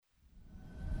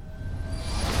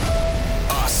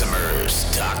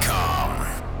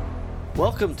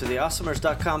Welcome to the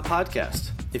Awesomers.com podcast.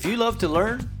 If you love to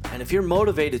learn, and if you're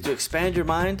motivated to expand your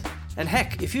mind, and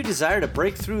heck, if you desire to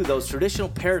break through those traditional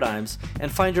paradigms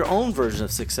and find your own version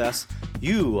of success,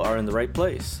 you are in the right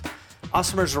place.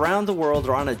 Awesomers around the world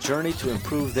are on a journey to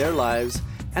improve their lives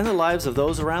and the lives of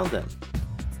those around them.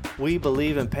 We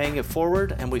believe in paying it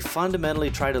forward, and we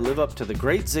fundamentally try to live up to the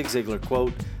great Zig Ziglar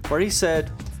quote, where he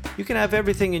said, "You can have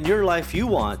everything in your life you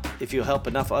want if you help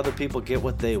enough other people get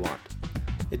what they want."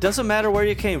 It doesn't matter where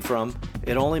you came from,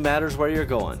 it only matters where you're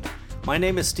going. My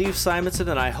name is Steve Simonson,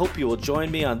 and I hope you will join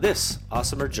me on this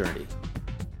awesomer journey.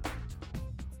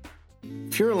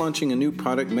 If you're launching a new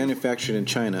product manufactured in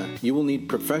China, you will need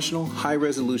professional,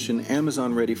 high-resolution,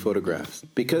 Amazon-ready photographs.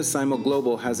 Because Simo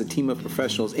Global has a team of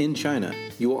professionals in China,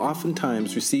 you will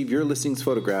oftentimes receive your listings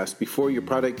photographs before your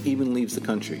product even leaves the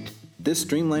country. This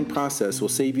streamlined process will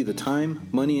save you the time,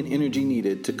 money, and energy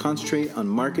needed to concentrate on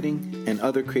marketing and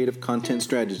other creative content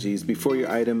strategies before your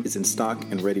item is in stock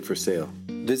and ready for sale.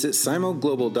 Visit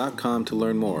simoglobal.com to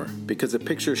learn more, because a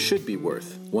picture should be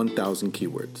worth 1,000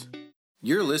 keywords.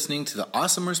 You're listening to the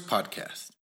Awesomers Podcast.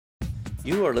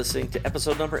 You are listening to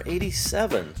episode number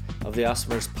 87 of the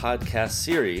Awesomers Podcast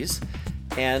series.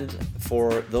 And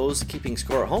for those keeping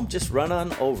score at home, just run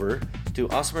on over to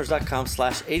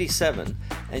awesomers.com/87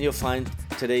 and you'll find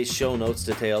today's show notes,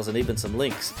 details, and even some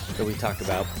links that we talked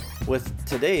about. With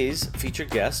today's featured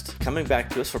guest coming back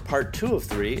to us for part 2 of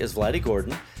 3 is Vladdy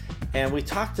Gordon. And we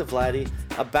talked to Vladdy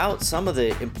about some of the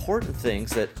important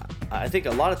things that I think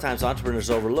a lot of times entrepreneurs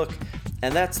overlook,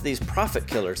 and that's these profit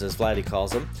killers, as Vladdy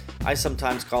calls them. I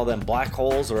sometimes call them black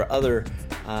holes or other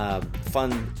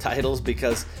fun titles,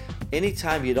 because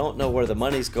anytime you don't know where the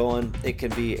money's going, it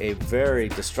can be a very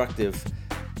destructive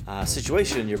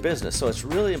situation in your business. So it's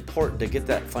really important to get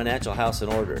that financial house in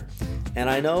order. And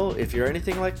I know if you're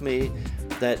anything like me,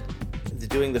 that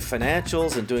doing the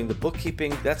financials and doing the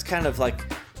bookkeeping, that's kind of like,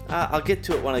 I'll get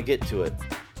to it when I get to it.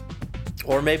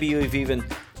 Or maybe you've even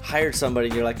hired somebody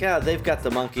and you're like, yeah, they've got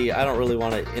the monkey, I don't really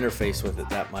want to interface with it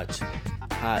that much.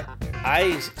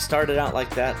 I started out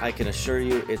like that. I can assure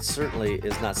you it certainly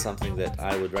is not something that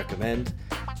I would recommend.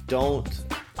 Don't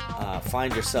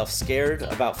find yourself scared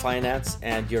about finance,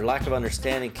 and your lack of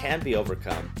understanding can be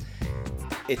overcome.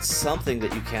 It's something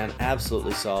that you can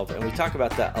absolutely solve, and we talk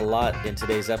about that a lot in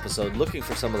today's episode, looking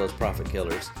for some of those profit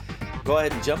killers. Go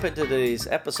ahead and jump into today's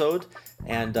episode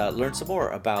and learn some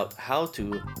more about how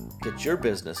to get your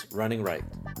business running right.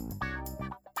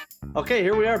 Okay,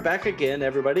 here we are back again,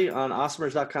 everybody, on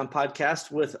Awesomers.com podcast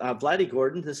with Vladdy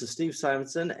Gordon. This is Steve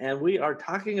Simonson, and we are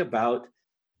talking about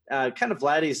kind of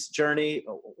Vladdy's journey,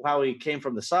 how he came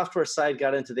from the software side,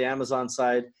 got into the Amazon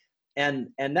side,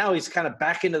 and now he's kind of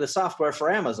back into the software for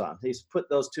Amazon. He's put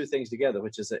those two things together,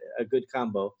 which is a good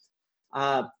combo.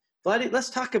 Vladdy, let's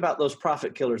talk about those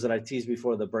profit killers that I teased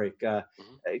before the break.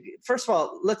 First of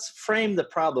all, let's frame the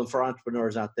problem for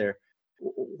entrepreneurs out there.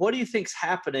 What do you think's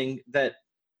happening that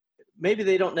maybe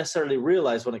they don't necessarily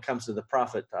realize when it comes to the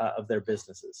profit of their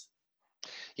businesses?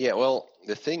 Yeah, well,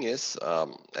 the thing is,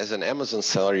 as an Amazon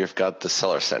seller, you've got the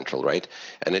Seller Central, right?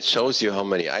 And it shows you how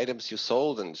many items you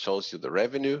sold, and it shows you the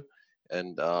revenue,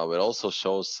 and it also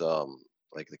shows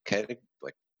like the category,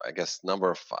 like I guess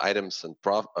number of items and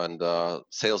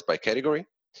sales by category.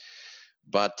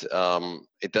 But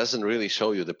it doesn't really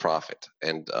show you the profit,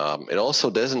 and it also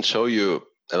doesn't show you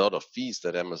a lot of fees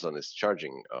that Amazon is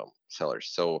charging sellers.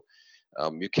 So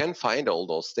you can find all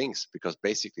those things because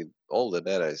basically all the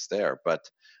data is there, but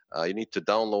you need to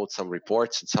download some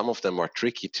reports, and some of them are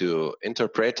tricky to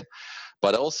interpret.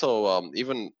 But also,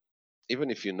 even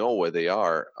if you know where they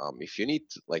are, if you need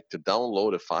to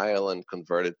download a file and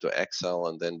convert it to Excel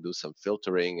and then do some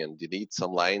filtering and delete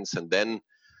some lines and then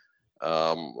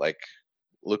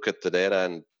look at the data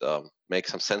and make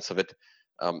some sense of it,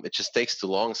 it just takes too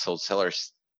long. So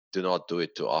sellers do not do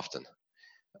it too often.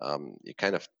 You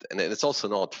kind of, and it's also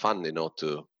not fun,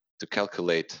 to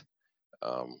calculate,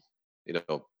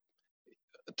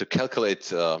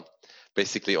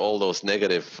 basically all those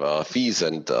negative fees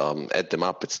and add them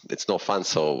up. It's no fun.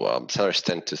 So sellers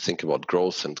tend to think about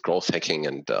growth and growth hacking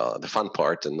and the fun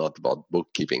part, and not about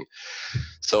bookkeeping.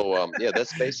 So yeah,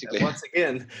 that's basically. Once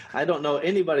again, I don't know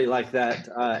anybody like that.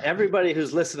 Everybody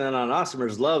who's listening on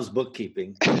Awesomers loves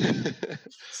bookkeeping.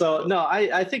 So no,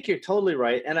 I think you're totally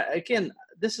right. And again,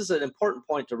 this is an important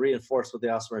point to reinforce with the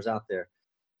Awesomers out there.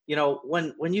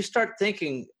 When you start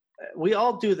thinking, we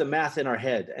all do the math in our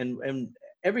head, and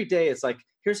every day it's like,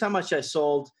 here's how much I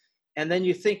sold. And then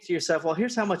you think to yourself, well,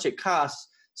 here's how much it costs.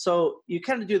 So you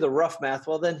kind of do the rough math.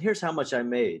 Well, then here's how much I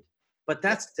made. But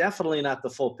that's definitely not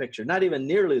the full picture, not even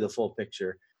nearly the full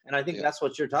picture. And I think that's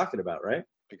what you're talking about, right?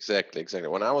 Exactly, exactly.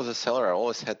 When I was a seller, I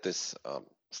always had this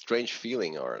strange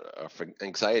feeling or of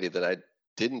anxiety that I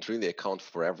didn't really account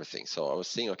for everything. So I was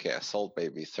seeing, okay, I sold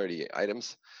maybe 30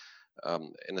 items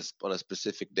on a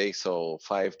specific day, so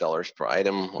 $5 per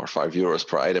item or €5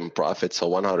 per item profit, so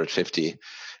 150,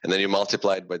 and then you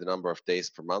multiply it by the number of days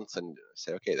per month and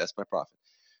say, okay, that's my profit.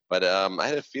 But I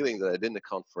had a feeling that I didn't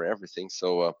account for everything,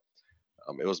 so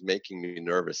it was making me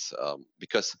nervous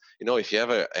because if you have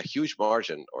a huge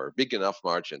margin or a big enough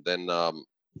margin, then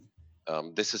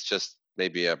this is just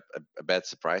maybe a bad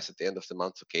surprise at the end of the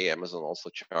month. Okay, Amazon also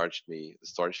charged me the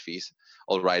storage fees,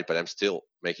 all right, but I'm still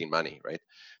making money, right?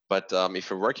 But if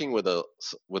you're working with a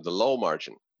low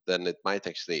margin, then it might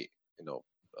actually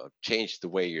change the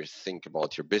way you think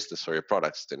about your business or your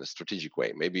products in a strategic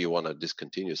way. Maybe you want to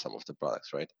discontinue some of the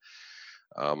products, right?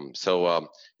 So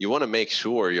you want to make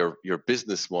sure your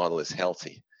business model is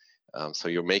healthy. So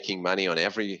you're making money on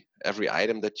every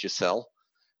item that you sell,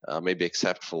 maybe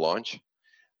except for launch.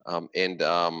 And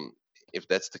if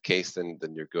that's the case, then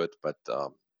you're good. But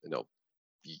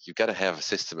you got to have a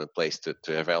system in place to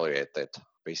evaluate that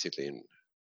basically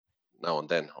now and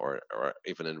then, or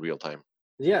even in real time.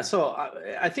 Yeah, so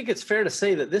I think it's fair to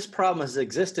say that this problem has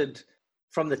existed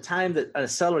from the time that a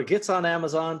seller gets on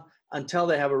Amazon until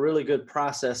they have a really good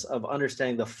process of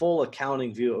understanding the full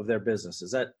accounting view of their business. Is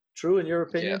that true in your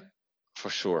opinion? Yeah, for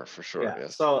sure. Yeah.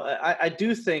 Yes. So I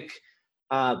do think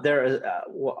there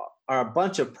are a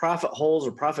bunch of profit holes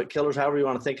or profit killers, however you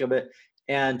want to think of it.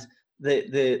 And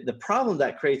the problem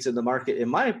that creates in the market, in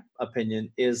my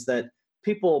opinion, is that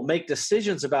people make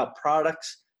decisions about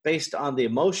products based on the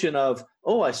emotion of,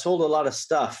 oh, I sold a lot of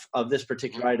stuff of this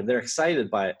particular item. They're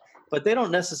excited by it, but they don't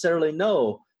necessarily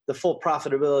know the full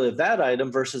profitability of that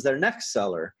item versus their next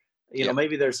seller.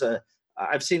 Maybe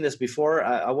I've seen this before.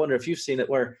 I wonder if you've seen it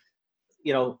where,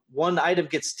 one item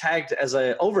gets tagged as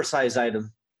an oversized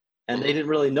item and they didn't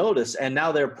really notice. And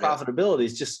now their profitability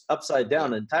is just upside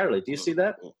down entirely. Do you see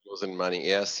that? Losing money.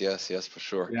 Yes, for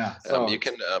sure. Yeah. So you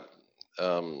can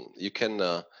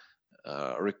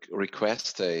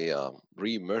request a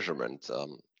remeasurement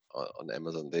on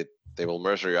Amazon. They will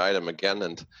measure your item again,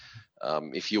 and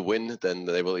if you win, then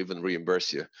they will even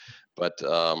reimburse you. But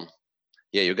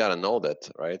you got to know that,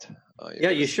 right?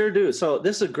 You sure do. So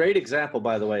this is a great example,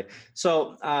 by the way.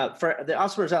 So for the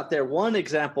Awesomers out there, one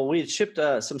example, we had shipped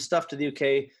some stuff to the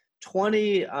UK,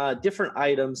 20 different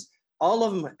items. All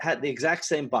of them had the exact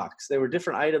same box. They were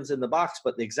different items in the box,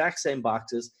 but the exact same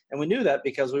boxes. And we knew that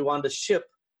because we wanted to ship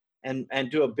and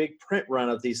do a big print run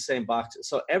of these same boxes.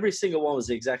 So every single one was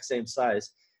the exact same size.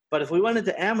 But if we went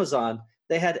into Amazon,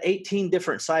 they had 18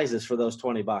 different sizes for those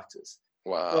 20 boxes.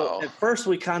 Wow. So at first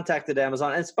we contacted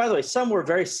Amazon. And by the way, some were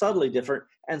very subtly different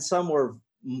and some were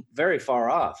very far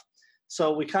off.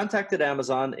 So we contacted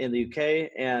Amazon in the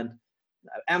UK, and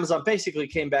Amazon basically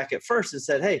came back at first and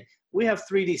said, hey, we have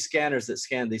 3D scanners that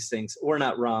scan these things. We're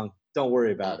not wrong. Don't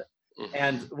worry about it. Mm-hmm.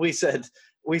 And we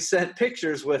sent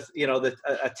pictures with,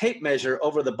 a tape measure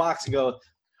over the box and go,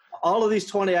 all of these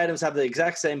 20 items have the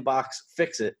exact same box,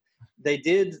 fix it. They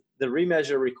did the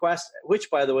remeasure request, which,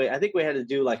 by the way, I think we had to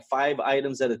do like 5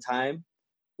 items at a time.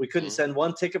 We couldn't send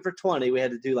one ticket for 20. We had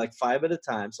to do like 5 at a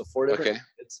time. So 4 different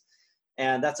tickets.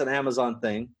 And that's an Amazon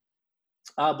thing.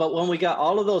 But when we got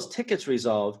all of those tickets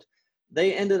resolved,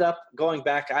 they ended up going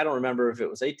back. I don't remember if it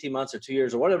was 18 months or 2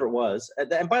 years or whatever it was.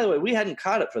 And by the way, we hadn't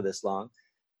caught it for this long.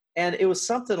 And it was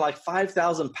something like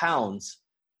 5,000 pounds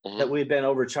that we'd been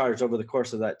overcharged over the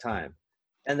course of that time.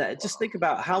 And just think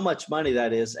about how much money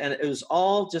that is. And it was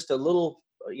all just a little,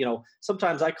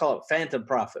 sometimes I call it phantom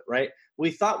profit, right? We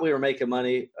thought we were making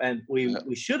money, and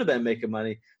we should have been making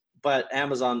money, but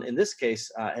Amazon in this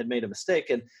case had made a mistake.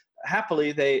 And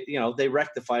happily they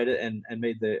rectified it and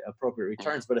made the appropriate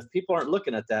returns. But if people aren't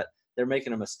looking at that, they're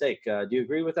making a mistake. Do you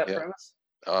agree with that premise?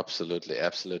 Absolutely,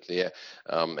 yeah.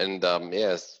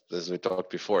 Yes, as we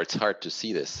talked before, it's hard to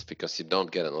see this because you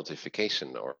don't get a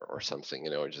notification or something,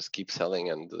 or just keep selling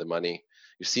and the money,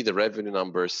 you see the revenue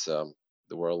numbers,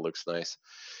 the world looks nice.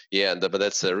 Yeah, but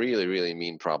that's a really, really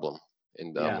mean problem.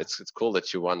 And it's cool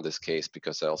that you won this case,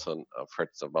 because I also I've heard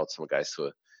about some guys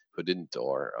who didn't,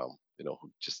 or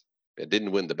who just didn't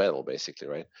win the battle, basically,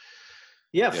 right?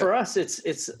 Yeah, for us,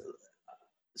 it's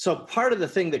so part of the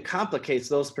thing that complicates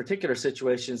those particular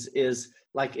situations is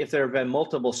like if there have been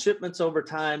multiple shipments over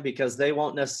time, because they'll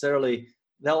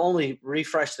only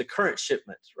refresh the current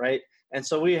shipment, right? And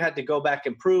so we had to go back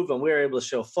and prove, and we were able to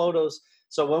show photos.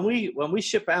 So when we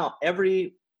ship out,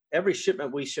 every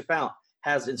shipment we ship out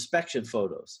has inspection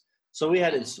photos. So we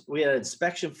had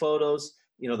inspection photos,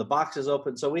 the box is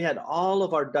open. So we had all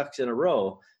of our ducks in a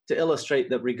row to illustrate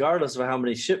that regardless of how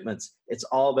many shipments, it's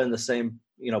all been the same,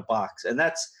 box. And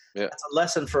that's a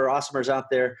lesson for awesomers out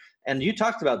there. And you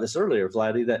talked about this earlier,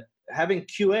 Vladdy, that having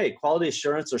QA, quality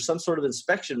assurance, or some sort of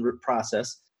inspection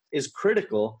process is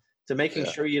critical to making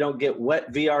sure you don't get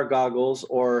wet VR goggles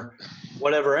or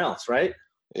whatever else, right?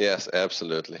 Yes,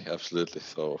 absolutely.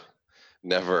 So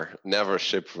never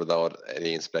ship without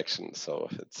any inspection. So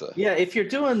it's if you're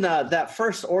doing that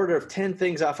first order of 10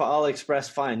 things off of AliExpress,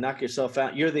 fine, knock yourself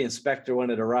out. You're the inspector when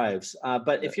it arrives.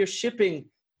 But if you're shipping,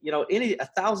 any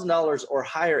 $1,000 or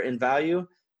higher in value,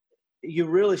 you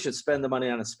really should spend the money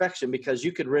on inspection, because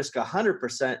you could risk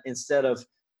 100% instead of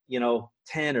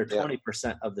 10 or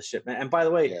 20% of the shipment. And by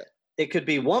the way, it could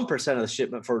be 1% of the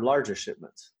shipment for larger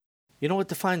shipments. You know what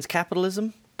defines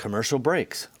capitalism? Commercial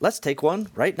breaks. Let's take one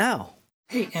right now.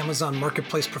 Hey, Amazon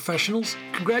Marketplace professionals.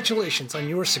 Congratulations on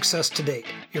your success to date.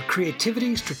 Your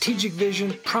creativity, strategic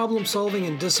vision, problem solving,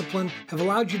 and discipline have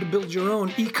allowed you to build your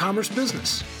own e-commerce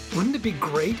business. Wouldn't it be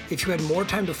great if you had more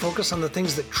time to focus on the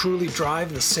things that truly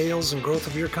drive the sales and growth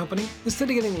of your company? Instead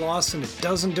of getting lost in a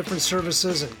dozen different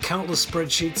services and countless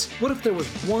spreadsheets, what if there was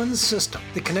one system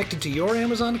that connected to your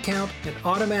Amazon account and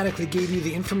automatically gave you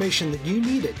the information that you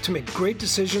needed to make great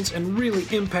decisions and really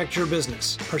impact your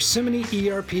business? Parsimony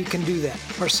ERP can do that.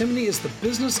 Parsimony is the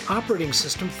business operating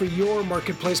system for your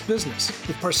marketplace business.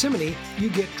 With Parsimony, you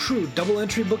get true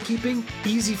double-entry bookkeeping,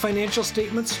 easy financial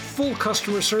statements, full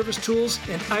customer service tools,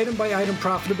 and item-by-item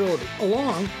profitability,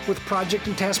 along with project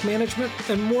and task management,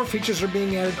 and more features are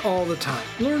being added all the time.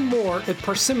 Learn more at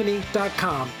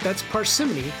parsimony.com. That's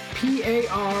Parsimony,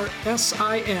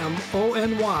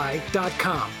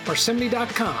 Parsimony.com.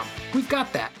 Parsimony.com. We've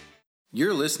got that.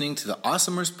 You're listening to the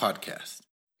Awesomers Podcast.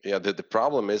 Yeah, the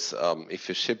problem is if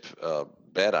you ship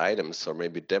bad items or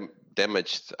maybe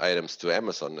damaged items to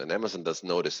Amazon, and Amazon doesn't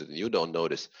notice it and you don't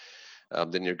notice,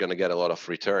 then you're going to get a lot of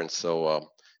returns. So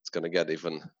it's going to get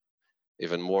even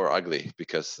more ugly,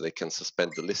 because they can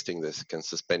suspend the listing, they can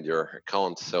suspend your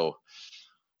account. So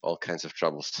all kinds of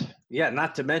troubles. Yeah,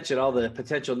 not to mention all the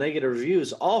potential negative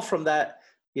reviews, all from that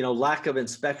lack of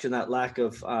inspection, that lack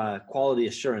of quality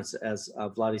assurance, as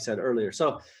Vladdy said earlier.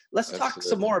 So let's talk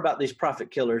some more about these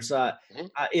profit killers. Have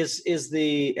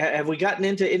we gotten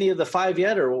into any of the 5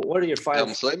 yet, or what are your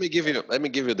 5? So let me give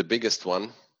you the biggest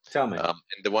one. Tell me. And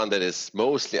the one that is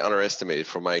mostly underestimated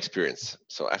from my experience.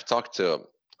 So I've talked to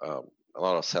a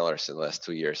lot of sellers in the last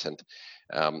 2 years, and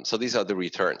so these are the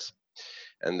returns.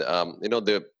 And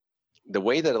the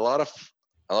way that a lot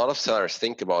of sellers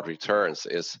think about returns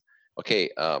is, okay,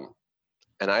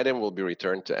 an item will be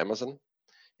returned to Amazon,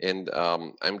 and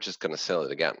I'm just going to sell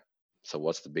it again. So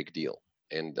what's the big deal?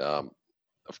 And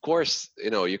of course,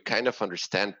 you kind of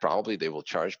understand probably they will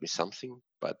charge me something,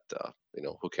 but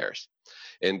who cares?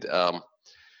 And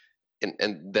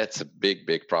that's a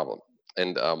big problem.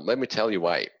 And let me tell you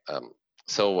why.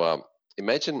 So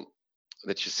imagine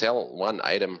that you sell one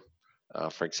item,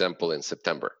 for example, in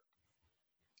September,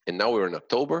 and now we're in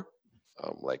October.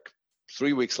 Like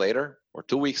 3 weeks later or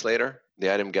 2 weeks later,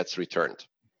 the item gets returned.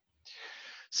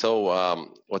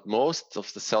 So what most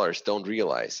of the sellers don't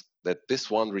realize, that this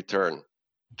one return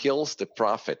kills the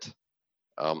profit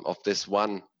of this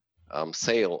one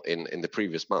sale in the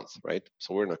previous month, right?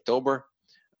 So we're in October.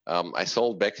 I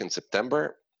sold back in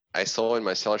September. I saw in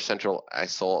my Seller Central, I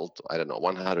sold,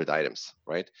 100 items,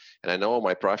 right? And I know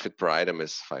my profit per item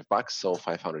is $5, so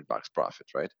 $500 profit,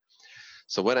 right?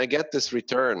 So when I get this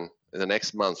return in the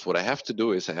next month, what I have to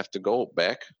do is I have to go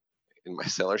back in my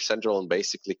Seller Central and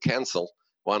basically cancel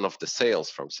one of the sales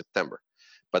from September.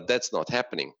 But that's not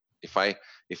happening. If I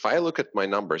look at my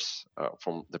numbers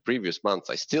from the previous month,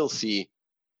 I still see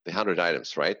the 100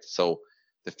 items, right? So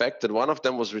the fact that one of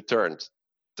them was returned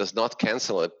does not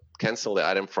cancel the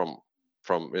item from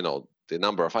the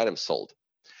number of items sold.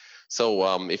 So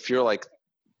if you're like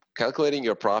calculating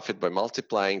your profit by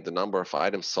multiplying the number of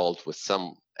items sold with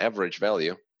some average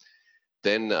value,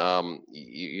 then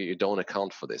you don't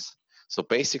account for this. So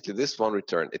basically this one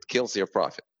return, it kills your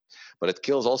profit, but it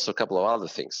kills also a couple of other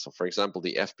things. So for example,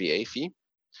 the FBA fee,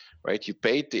 right? You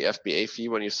paid the FBA fee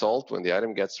when you sold. When the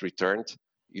item gets returned,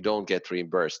 you don't get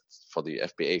reimbursed for the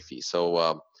FBA fee.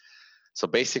 So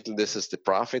basically this is the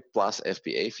profit plus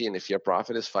FBA fee. And if your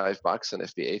profit is $5 and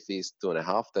FBA fee is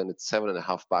 $2.50, then it's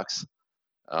 $7.50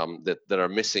 that are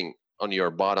missing on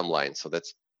your bottom line. So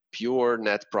that's pure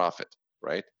net profit,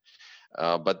 right?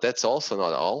 But that's also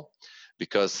not all,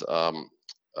 because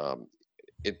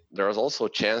there is also a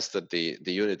chance that the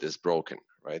unit is broken,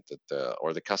 right?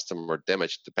 Or the customer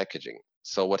damaged the packaging.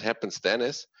 So what happens then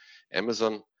is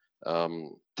Amazon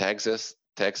tags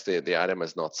the item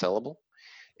as not sellable,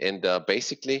 and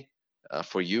basically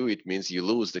for you, it means you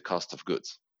lose the cost of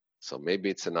goods. So maybe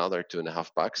it's another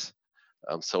 $2.50.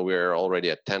 So we're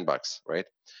already at $10, right?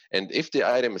 And if the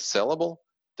item is sellable,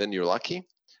 then you're lucky.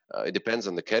 It depends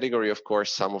on the category, of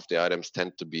course. Some of the items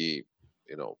tend to be,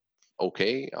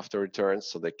 okay after returns,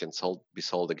 so they can be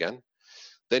sold again.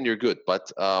 Then you're good.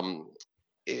 But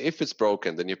if it's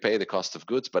broken, then you pay the cost of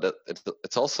goods. But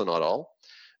it's also not all,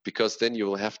 because then you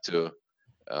will have to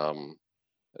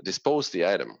dispose the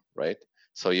item, right?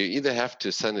 So you either have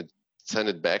to send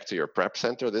it back to your prep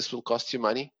center. This will cost you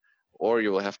money, or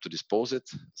you will have to dispose it.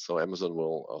 So Amazon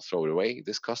will throw it away.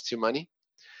 This costs you money.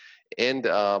 And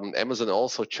Amazon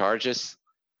also charges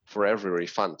for every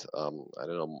refund. I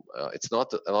don't know, it's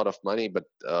not a lot of money, but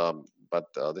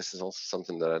this is also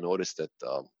something that I noticed that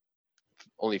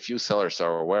only few sellers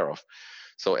are aware of.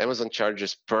 So Amazon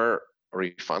charges per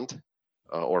refund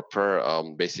or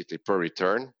basically per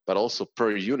return, but also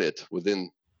per unit within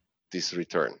this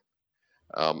return.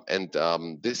 And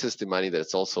this is the money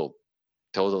that's also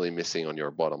totally missing on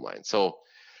your bottom line. So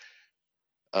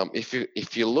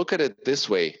if you look at it this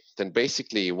way, then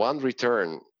basically one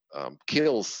return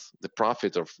kills the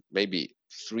profit of maybe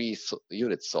 3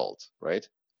 units sold, right?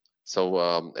 So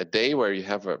a day where you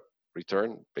have a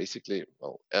return, basically,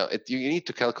 you need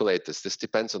to calculate this. This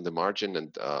depends on the margin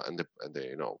and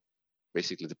the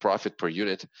basically the profit per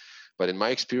unit. But in my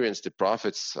experience, the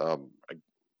profits are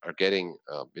getting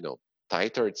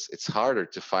tighter. It's harder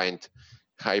to find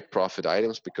high profit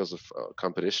items because of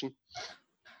competition.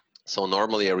 So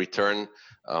normally a return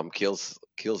kills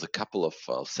a couple of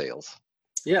sales.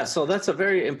 Yeah, so that's a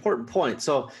very important point.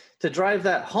 So to drive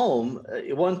that home,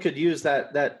 one could use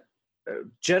that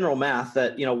general math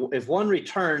that, if one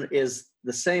return is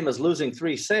the same as losing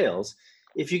 3 sales,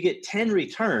 if you get 10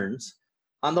 returns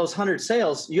on those 100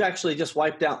 sales, you actually just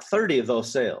wiped out 30 of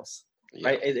those sales,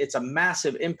 right? It's a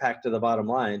massive impact to the bottom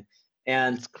line.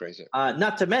 And it's crazy.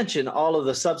 Not to mention all of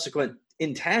the subsequent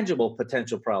intangible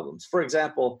potential problems. For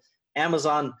example,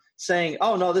 Amazon saying,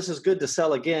 oh, no, this is good to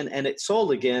sell again, and it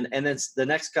sold again, and then the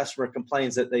next customer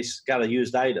complains that they got a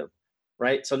used item,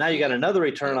 right? So now you got another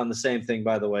return on the same thing,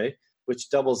 by the way,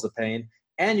 which doubles the pain,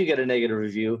 and you get a negative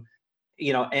review,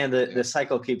 and the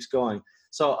cycle keeps going.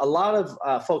 So a lot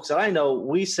of folks that I know,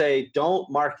 we say don't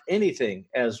mark anything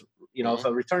as, if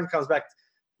a return comes back,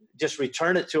 just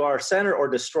return it to our center or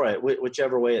destroy it,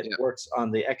 whichever way it works on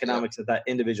the economics of that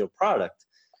individual product.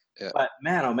 Yeah. But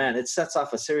man, oh man, it sets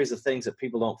off a series of things that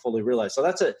people don't fully realize. So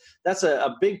that's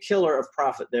a big killer of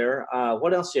profit there.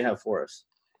 What else do you have for us?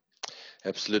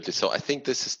 Absolutely. So I think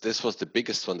this was the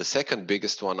biggest one. The second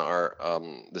biggest one are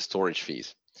the storage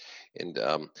fees, and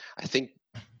I think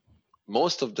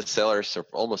most of the sellers, or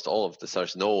almost all of the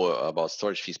sellers, know about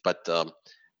storage fees. But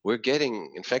we're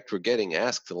getting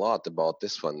asked a lot about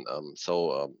this one.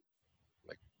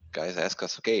 Guys ask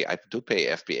us, okay, I do pay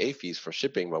FBA fees for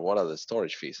shipping, but what are the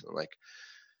storage fees? I'm like,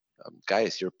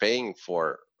 guys, you're paying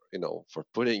for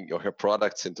putting your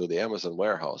products into the Amazon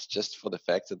warehouse just for the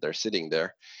fact that they're sitting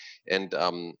there. And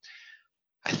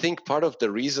I think part of the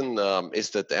reason is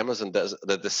that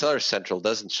that the Seller Central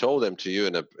doesn't show them to you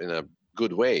in a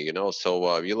good way,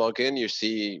 So you log in, you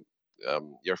see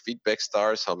your feedback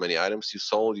stars, how many items you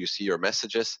sold, you see your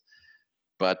messages,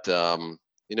 but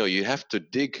you have to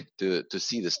dig to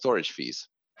see the storage fees,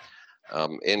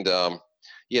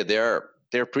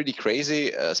 they're pretty crazy,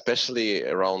 especially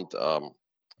around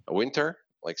winter,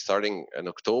 like starting in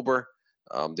October.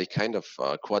 They kind of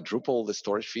quadruple the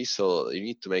storage fees, so you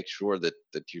need to make sure that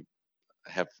you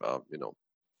have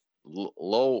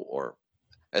low or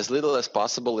as little as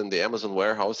possible in the Amazon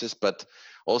warehouses, but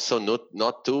also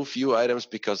not too few items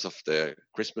because of the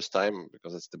Christmas time,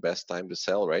 because it's the best time to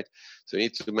sell, right? So you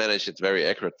need to manage it very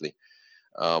accurately.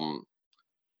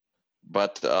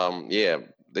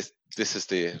 This is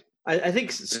the. I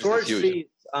think storage fees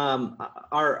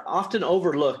are often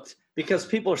overlooked because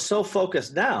people are so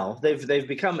focused now. They've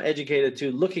become educated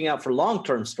to looking out for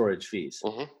long-term storage fees,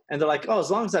 and they're like, oh, as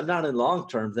long as I'm not in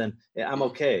long-term, then I'm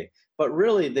okay. But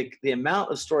really, the amount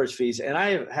of storage fees, and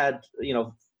I have had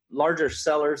larger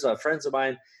sellers, friends of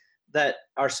mine, that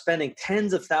are spending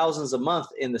tens of thousands a month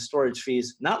in the storage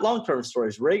fees, not long-term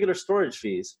storage, regular storage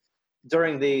fees,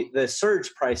 during the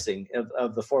surge pricing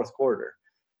of the fourth quarter.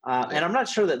 And I'm not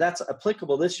sure that that's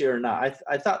applicable this year or not.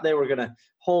 I thought they were going to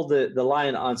hold the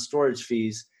line on storage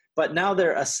fees, but now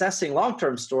they're assessing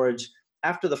long-term storage.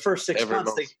 After the first 6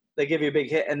 months, they give you a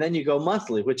big hit, and then you go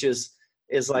monthly, which is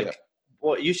like,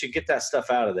 well, you should get that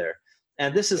stuff out of there.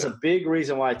 And this is a big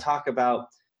reason why I talk about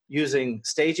using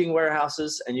staging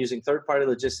warehouses and using third-party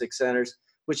logistics centers,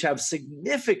 which have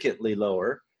significantly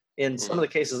lower, in some of the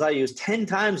cases I use, 10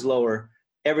 times lower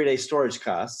everyday storage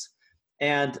costs.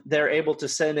 and they're able to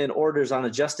send in orders on a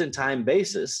just-in-time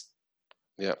basis.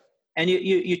 Yeah. And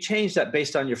you change that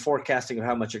based on your forecasting of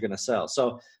how much you're going to sell.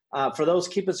 So for those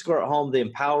keeping score at home, the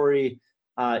Empowery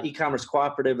e-commerce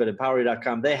cooperative at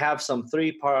Empowery.com, they have some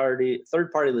third-party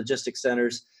logistics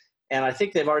centers, and I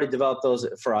think they've already developed those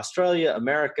for Australia,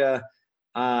 America.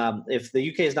 If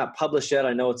the UK is not published yet,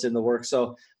 I know it's in the works.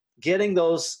 So getting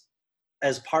those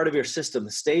as part of your system,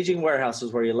 staging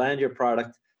warehouses where you land your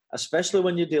product, especially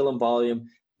when you deal in volume.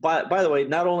 By the way,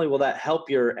 not only will that help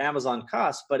your Amazon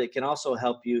costs, but it can also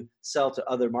help you sell to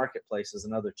other marketplaces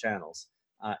and other channels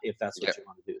if that's what you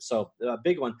want to do. So a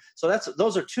big one. So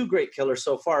those are two great killers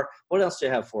so far. What else do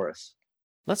you have for us?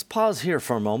 Let's pause here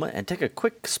for a moment and take a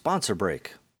quick sponsor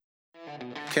break.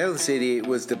 Catalyst 88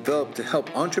 was developed to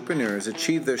help entrepreneurs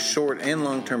achieve their short and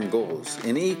long-term goals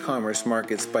in e-commerce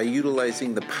markets by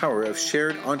utilizing the power of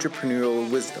shared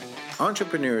entrepreneurial wisdom.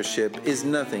 Entrepreneurship is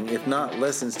nothing if not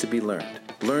lessons to be learned.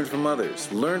 Learn from others.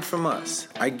 Learn from us.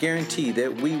 I guarantee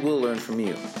that we will learn from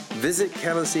you. Visit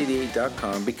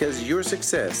Catalyst88.com because your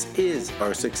success is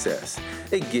our success.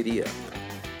 Hey, giddy up.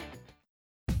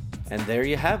 And there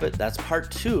you have it. That's part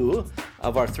 2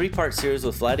 of our 3-part series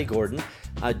with Vladdy Gordon.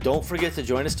 Don't forget to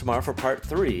join us tomorrow for part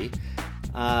 3.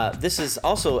 This is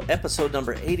also episode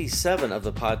number 87 of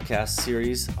the podcast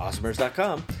series,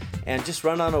 Awesomers.com. And just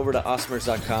run on over to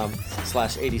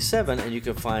Awesomers.com/87 and you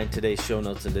can find today's show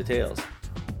notes and details.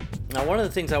 Now, one of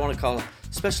the things I want to call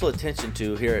special attention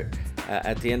to here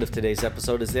at the end of today's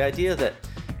episode is the idea that,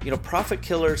 profit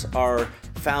killers are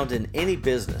found in any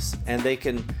business, and they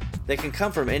can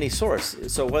come from any source.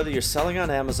 So whether you're selling on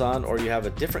Amazon or you have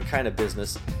a different kind of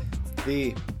business,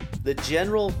 the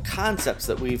general concepts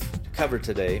that we've covered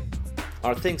today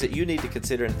are things that you need to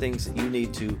consider and things that you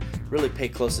need to really pay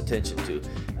close attention to.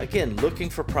 Again, looking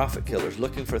for profit killers,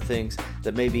 looking for things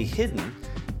that may be hidden,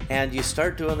 and you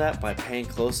start doing that by paying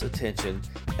close attention,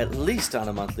 at least on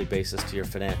a monthly basis, to your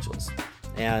financials.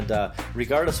 And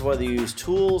regardless of whether you use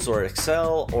tools or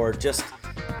Excel or just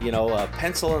a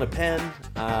pencil and a pen,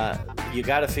 you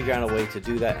got to figure out a way to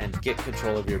do that and get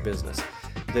control of your business.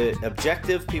 The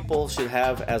objective people should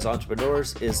have as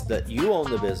entrepreneurs is that you own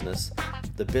the business.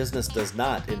 The business does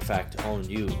not, in fact, own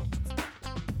you.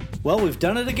 Well, we've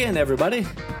done it again, everybody.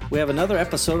 We have another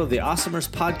episode of the Awesomers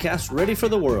podcast ready for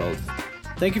the world.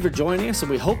 Thank you for joining us,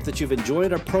 and we hope that you've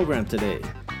enjoyed our program today.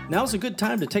 Now's a good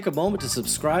time to take a moment to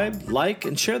subscribe, like,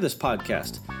 and share this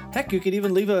podcast. Heck, you could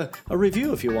even leave a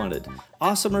review if you wanted.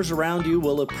 Awesomers around you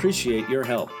will appreciate your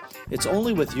help. It's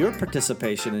only with your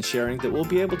participation and sharing that we'll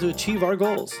be able to achieve our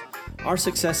goals. Our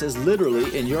success is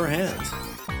literally in your hands.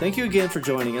 Thank you again for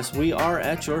joining us. We are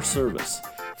at your service.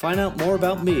 Find out more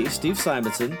about me, Steve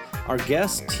Simonson, our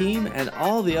guests, team, and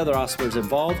all the other Awesomers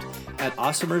involved at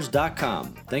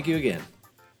Awesomers.com. Thank you again.